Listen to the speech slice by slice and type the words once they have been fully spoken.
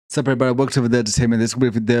What's up, everybody? Welcome to the entertainment. This will be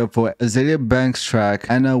a video for Azealia Banks' track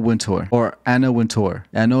Anna Wintour or Anna Wintour.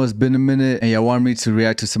 I know it's been a minute and y'all want me to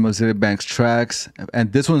react to some of Azealia Banks' tracks,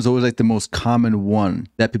 and this one's always like the most common one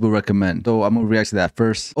that people recommend. So I'm gonna react to that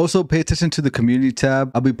first. Also, pay attention to the community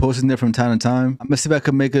tab. I'll be posting there from time to time. I'm gonna see if I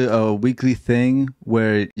can make a weekly thing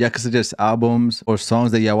where y'all can suggest albums or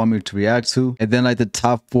songs that y'all want me to react to, and then like the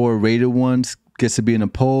top 4 rated ones gets to be in a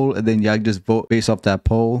poll, and then y'all just vote based off that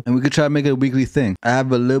poll, and we could try to make it a weekly thing. I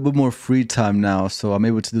have a little bit more free time now, so I'm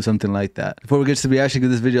able to do something like that. Before we get to the reaction, give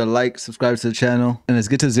this video a like, subscribe to the channel, and let's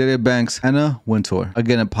get to Azealia Banks' Anna Wintour.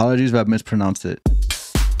 Again, apologies if I mispronounced it.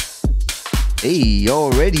 Hey,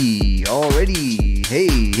 already,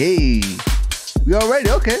 hey, we already,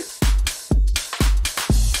 okay.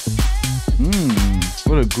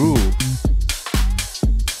 What a groove.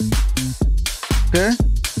 Okay.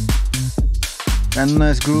 And a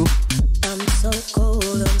nice groove. I'm so cold,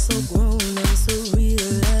 I'm so grown, I'm so real.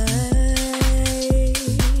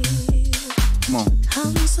 Come on.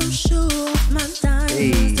 I'm so sure of my time.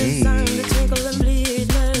 Hey, designed to tickle and bleed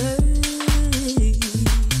my life.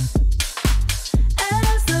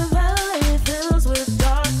 As the valley fills with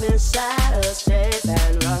darkness, shadows chase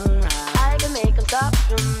and run. I can make them stop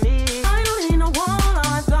from me. I don't need no one,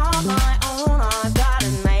 I've got my own, I've got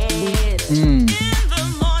it made.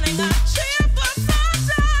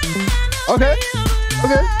 Okay.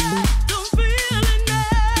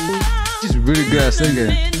 She's really good at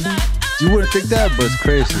singing. You wouldn't think that, but it's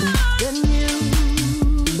crazy.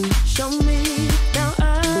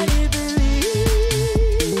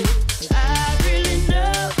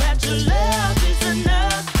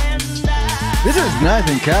 This is nice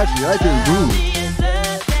and catchy. I like this groove.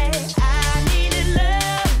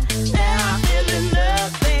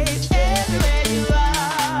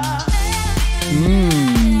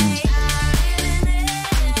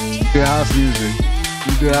 Good house music.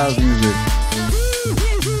 Good house music.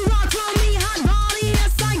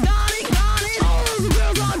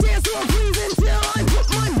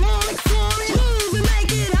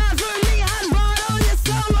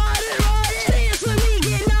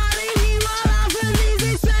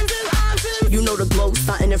 You know the glow,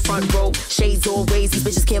 starting in front row. Shades always, these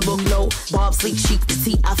bitches can't look no. Bob sleek, chic,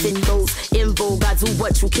 petite, I fit those. In vogue, I do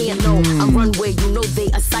what you can't know. I run where you know they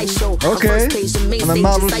a sideshow. Okay, on the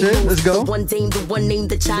model shit, let's go. The one dame, the one name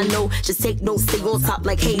that y'all know. Just take notes, stay on top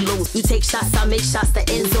like halos. You take shots, I make shots, the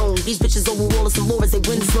end zone. These bitches overall some more as they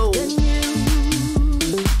win slow.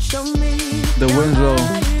 The Winslow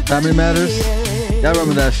Family Matters. Y'all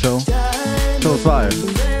remember that show? So fire.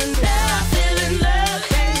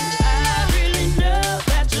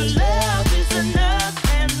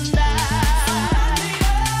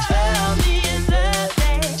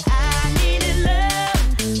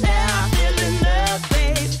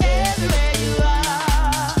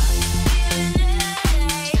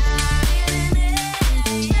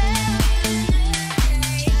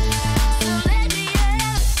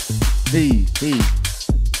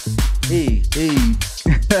 Hey.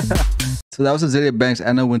 So that was Azealia Banks'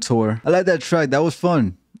 Anna Wintour. I like that track. That was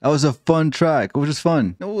fun. That was a fun track. It was just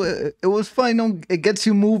fun. It was fun. You know, it gets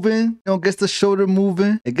you moving. You know, gets the shoulder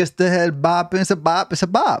moving. It gets the head bopping. It's a bop. It's a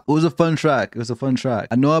bop. It was a fun track. It was a fun track.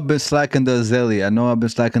 I know I've been slacking the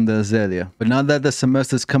Azealia. But now that the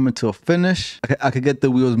semester's coming to a finish, I could get the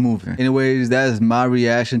wheels moving. Anyways, that is my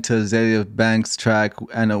reaction to Azealia Banks' track,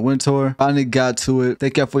 Anna Wintour. Finally got to it.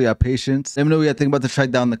 Thank y'all for your patience. Let me know what you think about the track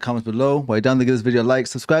down in the comments below. While you're down to give this video a like,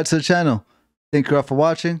 subscribe to the channel. Thank you all for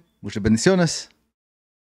watching. Muchas bendiciones.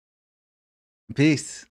 Peace.